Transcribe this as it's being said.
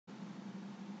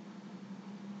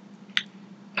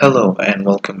Hello and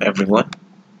welcome everyone.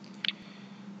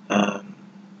 Um,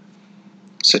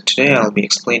 so today I'll be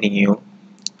explaining you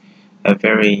a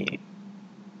very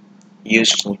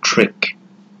useful trick,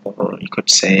 or you could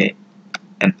say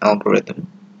an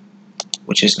algorithm,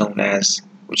 which is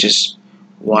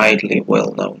widely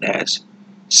well known as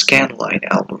Scanline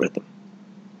algorithm.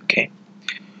 Okay,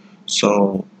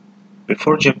 so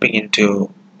before jumping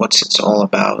into what it's all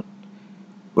about,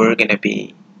 we're going to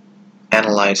be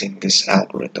analyzing this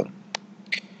algorithm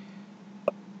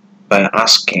by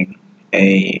asking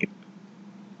a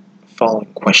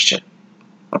following question.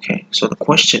 Okay, so the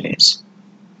question is,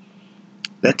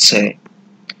 let's say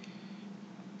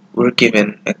we're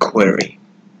given a query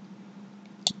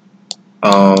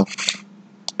of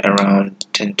around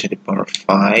 10 to the power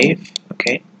 5,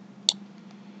 okay,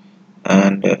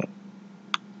 and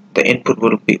the input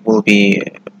will be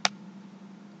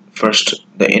first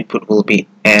the input will be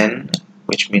n,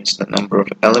 which means the number of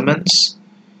elements,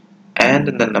 and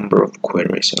the number of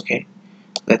queries. Okay,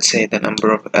 let's say the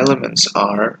number of elements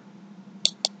are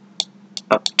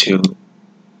up to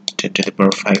 10 to the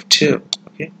power 5 2,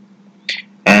 okay,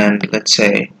 and let's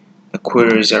say the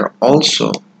queries are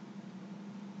also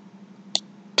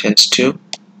tends to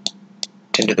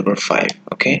 10 to the power 5,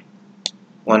 okay,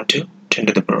 1 to 10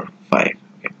 to the power 5.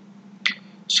 Okay,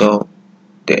 so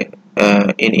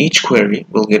in each query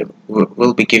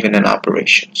we'll be given an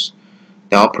operations.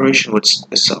 The operation would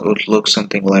look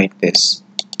something like this.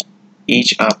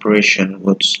 Each operation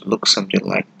would look something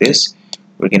like this.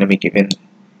 We're going to be given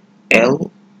L.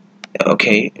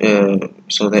 Okay,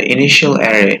 so the initial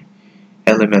array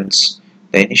elements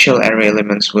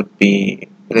would be,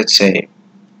 let's say,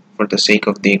 for the sake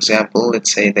of the example,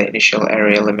 let's say the initial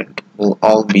array element will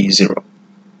all be 0.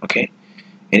 Okay,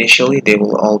 initially they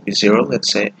will all be 0. Let's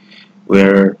say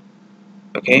we're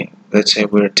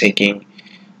taking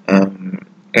n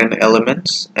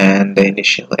elements and the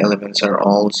initial elements are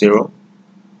all 0.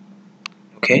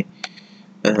 Okay,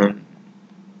 and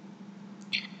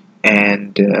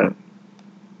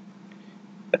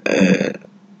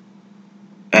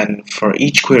for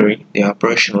each query the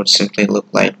operation would simply look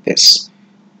like this: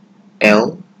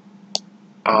 L,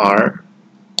 R,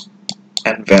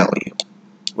 and value.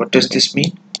 What does this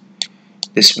mean?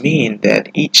 This means that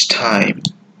each time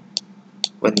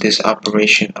when this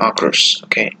operation occurs,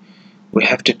 okay, we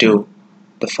have to do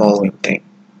the following thing,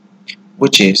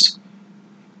 which is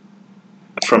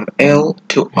from L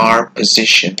to R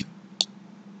position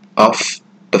of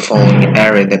the following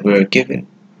array that we're given,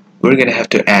 we're going to have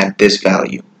to add this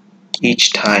value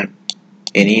each time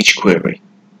in each query,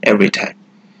 every time.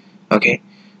 Okay,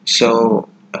 so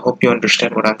I hope you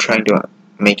understand what I'm trying to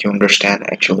make you understand.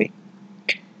 Actually,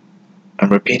 I'm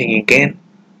repeating again.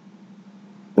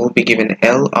 We'll be given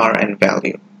L, R, and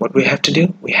value. What we have to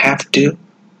do? We have to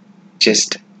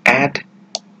just add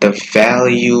the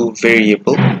value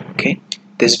variable, okay,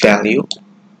 this value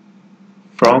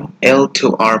from L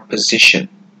to R position,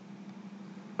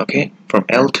 okay, from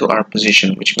L to R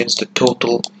position, which means the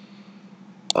total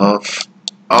of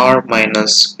R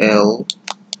minus L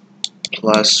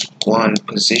plus 1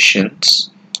 positions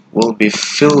will be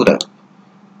filled up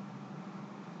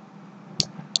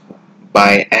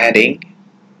by adding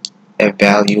a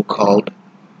value called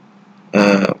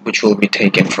which will be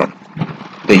taken from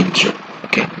the user.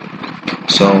 Okay,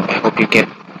 so I hope you get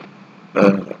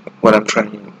what I'm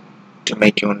trying to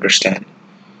make you understand.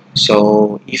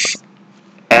 So if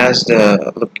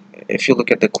you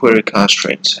look at the query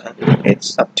constraints,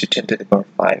 it's up to 10 to the power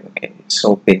 5. Okay, it's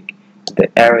so big. The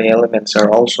array elements are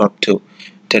also up to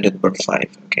 10 to the power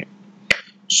 5. Okay,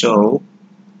 so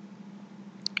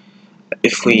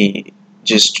if we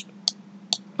just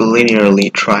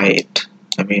linearly try it,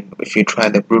 I mean, if you try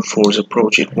the brute force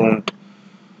approach, it will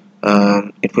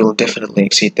definitely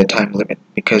exceed the time limit,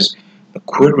 because the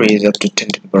query is up to 10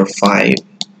 to the power 5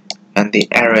 and the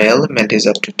array element is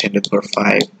up to 10 to the power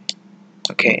 5.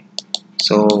 Okay,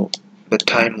 so the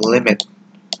time limit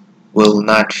will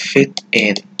not fit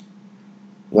in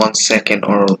 1 second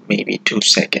or maybe 2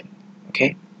 seconds.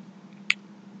 Okay,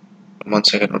 1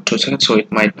 second or 2 seconds, so it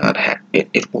might not happen.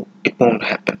 It won't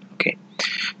happen. Okay,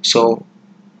 so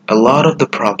a lot of the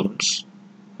problems,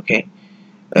 okay,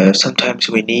 sometimes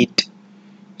we need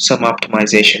some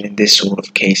optimization in this sort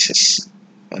of cases,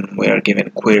 and we are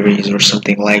given queries or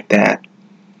something like that.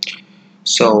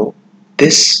 So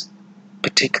this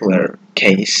particular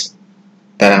case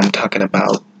that I'm talking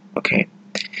about, okay,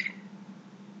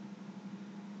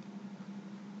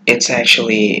 it's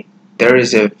actually, there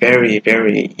is a very,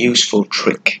 very useful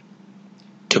trick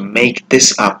to make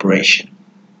this operation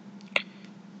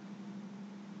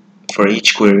for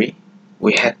each query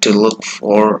we had to look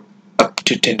for up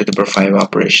to 10 to the power 5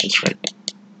 operations, right?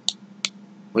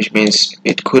 Which means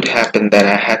it could happen that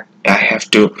I have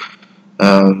to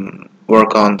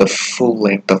work on the full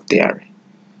length of the array.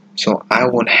 So I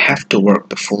won't have to work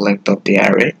the full length of the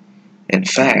array. In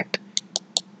fact,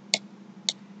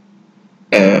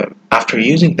 after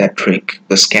using that trick,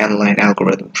 the Scanline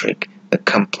algorithm trick, the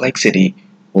complexity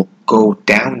will go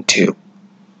down to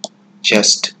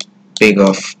just big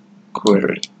of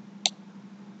query.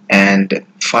 And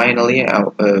finally,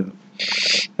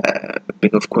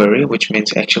 big of query, which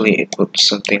means actually it would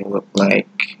something look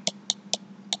like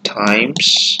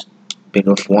times big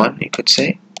of 1, you could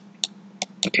say.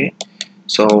 Okay,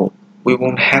 so we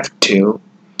won't have to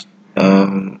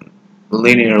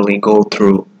linearly go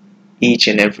through each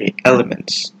and every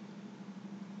element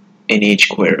in each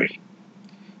query.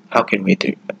 How can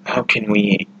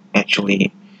we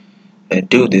actually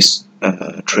do this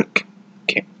trick?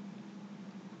 Okay,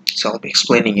 so I'll be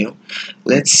explaining you.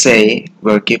 Let's say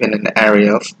we're given an array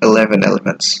of 11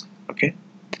 elements. Okay,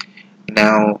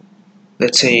 now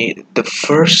let's say the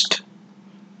first,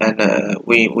 and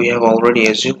we have already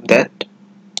assumed that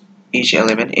each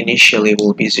element initially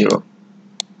will be 0.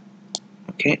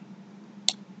 Okay,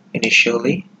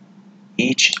 initially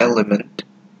each element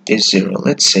is 0.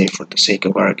 Let's say for the sake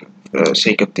of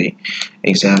the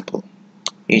example,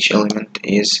 each element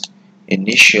is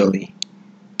initially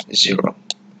 0.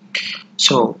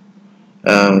 So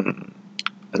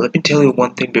let me tell you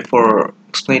one thing before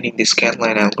explaining the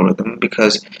Scanline algorithm,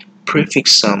 because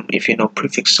prefix sum, if you know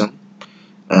prefix sum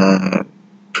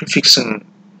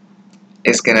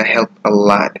is gonna help a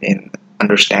lot in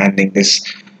understanding this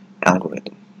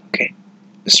algorithm. Okay,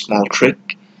 the small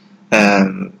trick,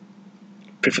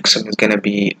 prefix sum is gonna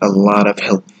be a lot of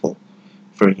helpful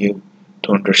for you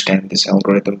to understand this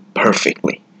algorithm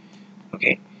perfectly.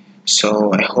 Okay,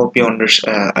 so I hope you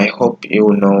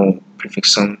know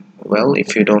prefix sum well.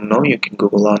 If you don't know, you can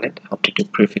Google on it how to do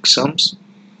prefix sums,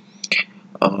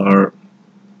 or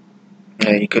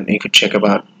you could check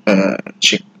about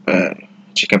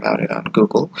it on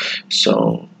Google.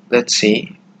 So let's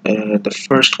see the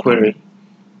first query.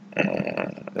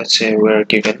 Let's say we'll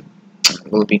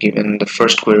be given the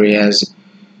first query as,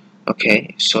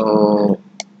 okay, so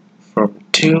from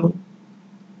 2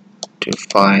 to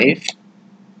 5,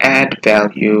 add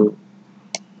value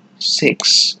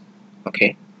 6.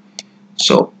 Okay,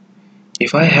 so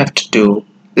if I had to do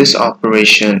this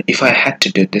operation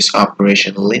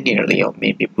linearly, or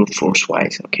maybe brute force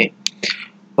wise, okay,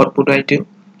 what would I do?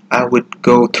 I would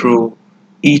go through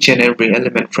each and every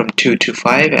element from 2 to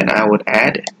 5 and I would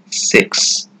add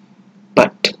 6.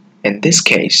 But in this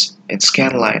case, in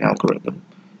Scanline algorithm,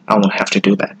 I won't have to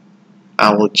do that.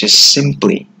 I will just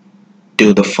simply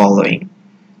do the following.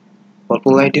 What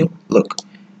will I do? Look,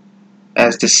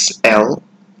 as this L,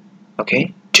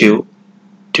 okay, 2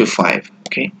 to 5,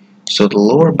 okay, so the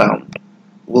lower bound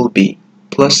will be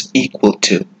plus equal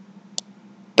to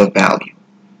the value.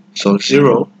 So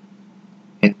 0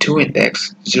 and 2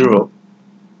 index, 0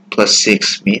 plus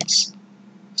 6 means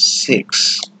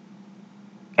 6,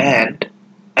 and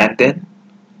then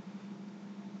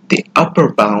the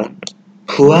upper bound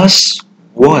plus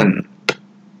 1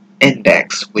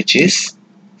 index, which is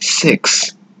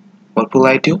 6. What will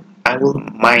I do? I will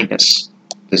minus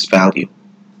this value.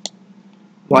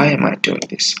 Why am I doing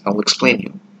this? I'll explain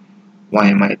you why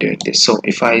am I doing this. So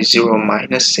if I 0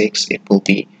 minus 6, it will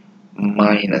be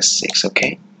minus 6.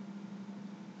 Okay,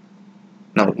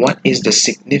 now what is the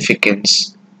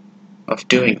significance of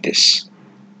doing this?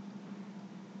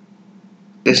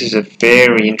 This is a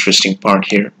very interesting part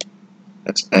here.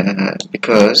 That's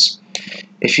because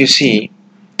if you see,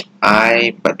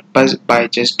 by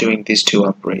just doing these two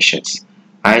operations,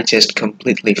 I just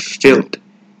completely filled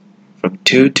from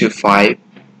 2 to 5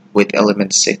 with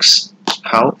element 6.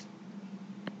 How?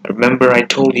 Remember I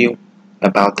told you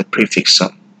about the prefix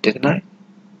sum, didn't I?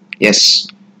 Yes,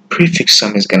 prefix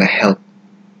sum is gonna help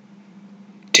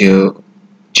to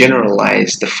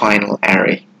generalize the final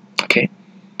array. Okay,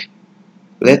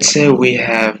 let's say we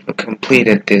have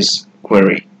completed this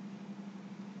query.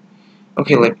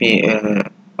 Okay, let me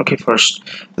okay, first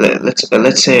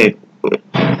let's say,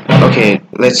 okay,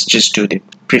 let's just do the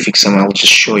prefix sum. I'll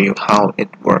just show you how it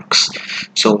works.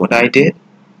 So what I did,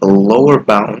 a lower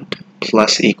bound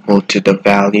plus equal to the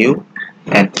value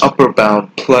and upper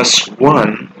bound plus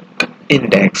 1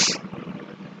 index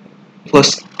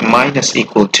plus minus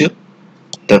equal to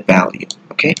the value.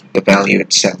 Okay, the value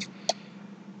itself.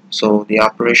 So the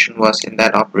operation was, in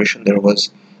that operation there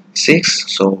was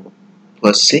 6, so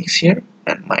plus 6 here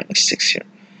and minus 6 here.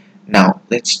 Now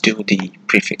let's do the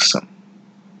prefix sum.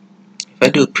 If I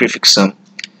do prefix sum,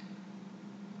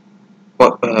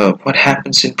 what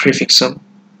happens in prefix sum?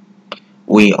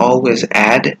 We always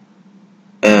add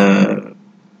the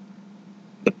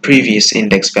previous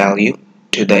index value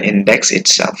to the index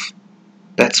itself.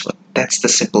 That's the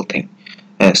simple thing,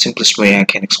 simplest way I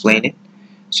can explain it.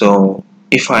 So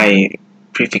if I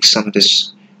prefix sum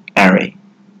this array,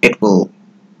 it will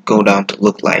go down to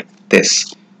look like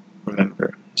this.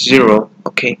 Remember, 0,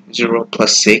 okay, 0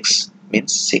 plus 6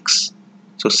 means 6,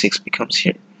 so 6 becomes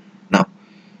here. Now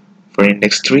for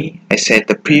index 3, I said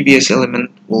the previous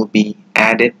element will be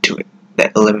added to it,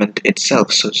 the element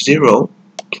itself. So 0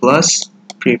 plus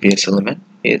previous element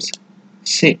is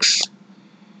 6.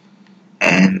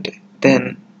 And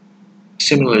then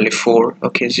similarly 4,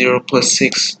 okay, 0 plus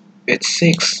 6, it's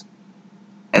 6.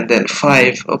 And then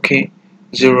 5, okay,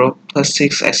 0 plus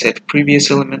 6, I said previous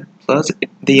element plus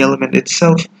the element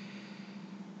itself.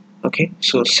 Okay,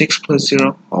 so 6 plus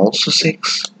 0, also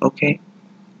 6, okay.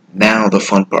 Now the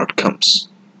fun part comes.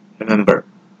 Remember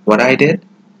what I did?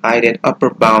 I did upper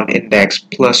bound index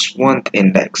plus 1th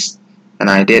index, and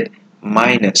I did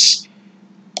minus.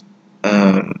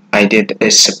 I did a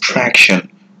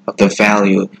subtraction of the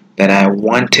value that I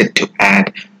wanted to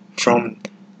add from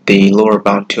the lower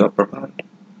bound to upper bound.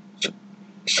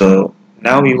 So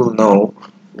now you will know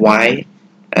why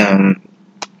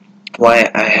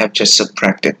I have just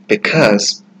subtracted,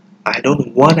 because I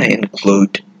don't want to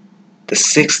include the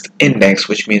 6th index,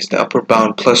 which means the upper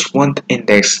bound plus 1th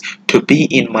index, to be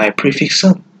in my prefix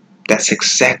sum. That's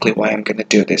exactly why I'm going to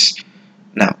do this.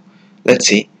 Now let's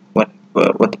see what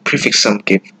the prefix sum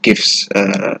gives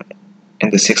in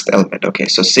the 6th element. Okay,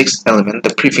 so 6th element,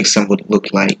 the prefix sum would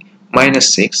look like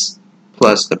minus 6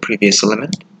 plus the previous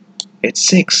element. It's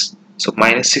 6. So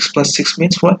minus 6 plus 6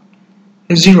 means what?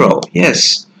 0.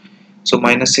 Yes. So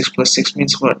minus 6 plus 6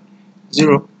 means what?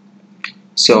 0.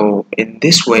 So in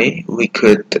this way we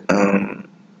could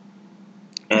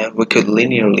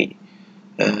linearly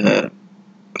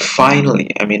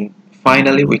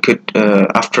finally we could,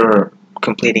 after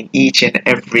completing each and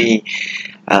every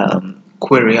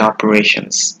query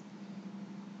operations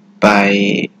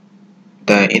by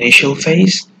the initial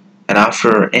phase, and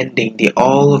after ending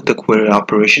all of the query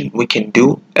operation, we can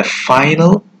do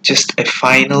just a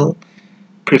final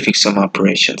prefix sum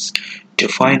operations to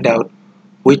find out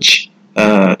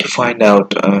the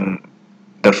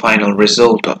final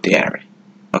result of the array.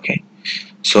 Okay,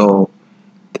 so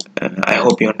I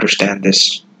hope you understand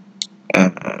this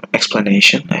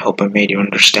explanation. I hope I made you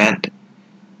understand.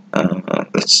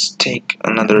 Let's take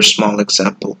another small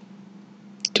example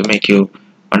to make you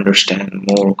understand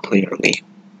more clearly.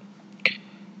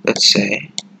 Let's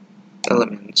say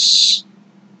elements,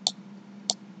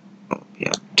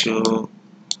 to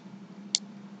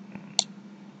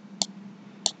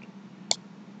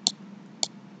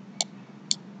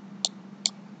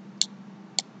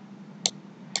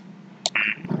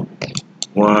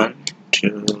one,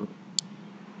 2,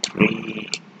 3,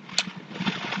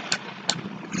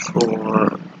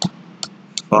 4,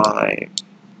 5,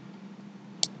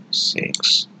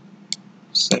 6,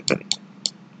 7,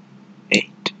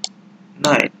 8,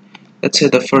 9. Let's say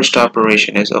the first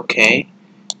operation is okay,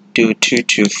 do 2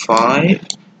 to 5,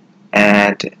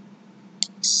 add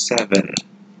 7.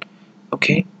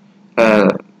 Okay,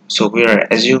 so we are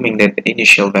assuming that the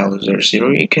initial values are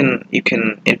 0. You can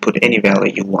input any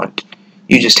value you want.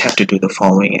 You just have to do the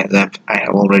following, as I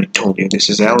have already told you. This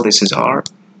is L, this is R.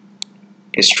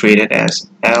 It's treated as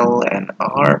L and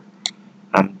R.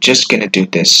 I'm just gonna do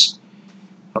this.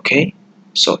 Okay,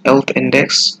 so Lth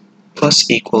index plus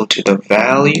equal to the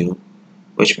value,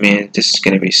 which means this is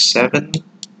gonna be 7,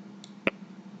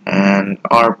 and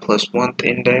R plus 1th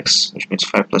index, which means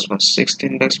 5 plus 1 6th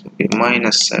index, will be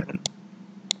minus 7.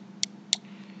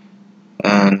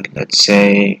 And let's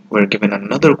say we're given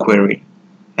another query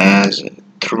as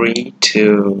 3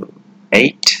 to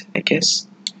 8, I guess,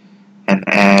 and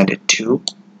add 2.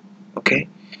 Okay,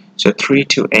 so 3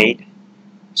 to 8,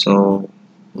 so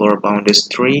lower bound is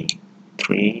 3,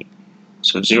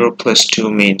 so 0 plus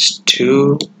 2 means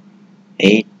 2,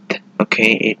 8,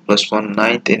 okay, 8 plus 1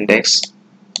 9th index,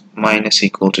 minus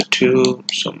equal to 2,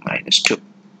 so minus 2.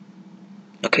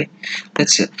 Okay,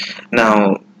 that's it.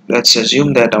 Now let's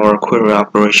assume that our query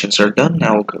operations are done.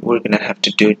 Now we're gonna have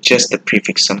to do just the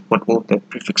prefix sum. What will the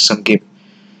prefix sum give?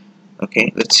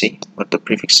 Okay, let's see what the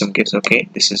prefix sum gives. Okay,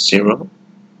 this is 0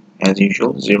 as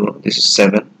usual, 0. This is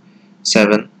 7,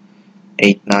 7,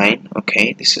 8, 9.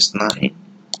 Okay, this is 9.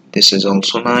 This is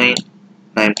also 9.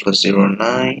 9 plus 0,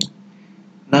 9.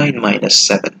 9 minus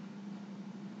 7.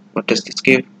 What does this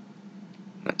give?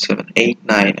 7, 8,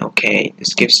 9. Okay,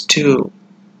 this gives 2.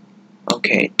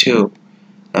 Okay, 2.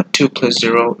 Now 2 plus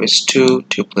 0 is 2,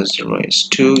 2 plus 0 is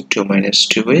 2, 2 minus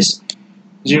 2 is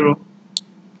 0.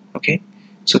 Okay,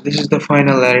 so this is the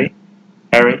final array,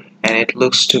 and it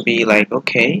looks to be like,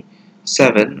 okay,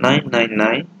 7, 9, 9,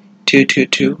 9, 2, 2,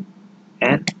 2,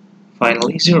 and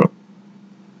finally 0.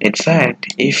 In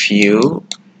fact, if you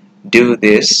do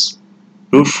this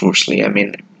brute forcefully, I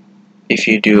mean, if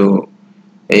you do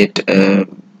it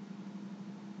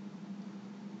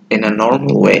in a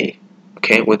normal way,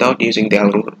 okay, without using the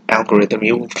algorithm,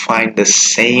 you will find the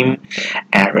same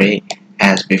array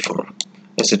as before.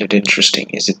 Isn't it interesting?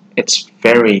 It's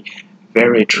very,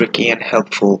 very tricky and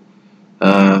helpful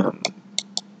um,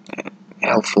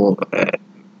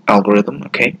 algorithm.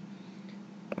 Okay,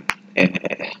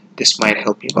 this might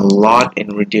help you a lot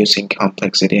in reducing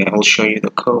complexity. I will show you the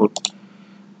code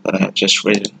that I have just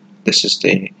written. This is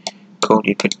the code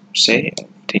you could say.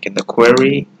 I've taken the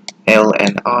query, L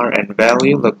and R and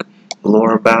value. Look,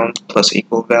 lower bound plus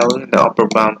equal value, the upper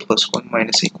bound plus 1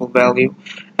 minus equal value,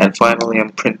 and finally I'm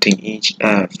printing each.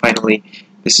 Finally,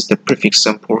 this is the prefix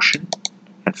sum portion,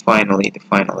 and finally the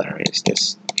final array is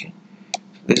this. Okay,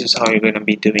 this is how you're going to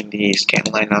be doing the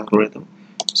Scanline algorithm.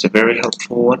 It's a very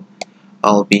helpful one.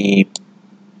 I'll be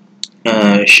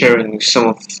sharing some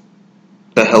of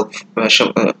the help.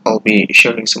 I'll be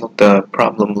sharing some of the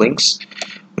problem links,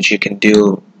 which you can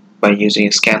do by using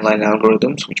Scanline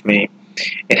algorithms, which may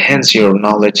enhance your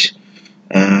knowledge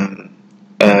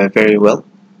very well.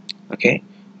 Okay,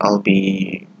 I'll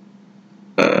be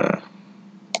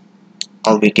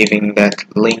giving that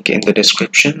link in the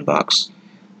description box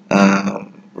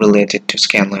related to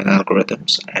Scanline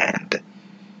algorithms. And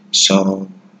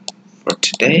so for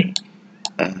today,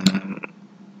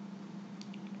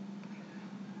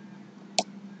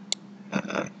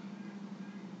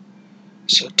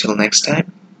 so till next time,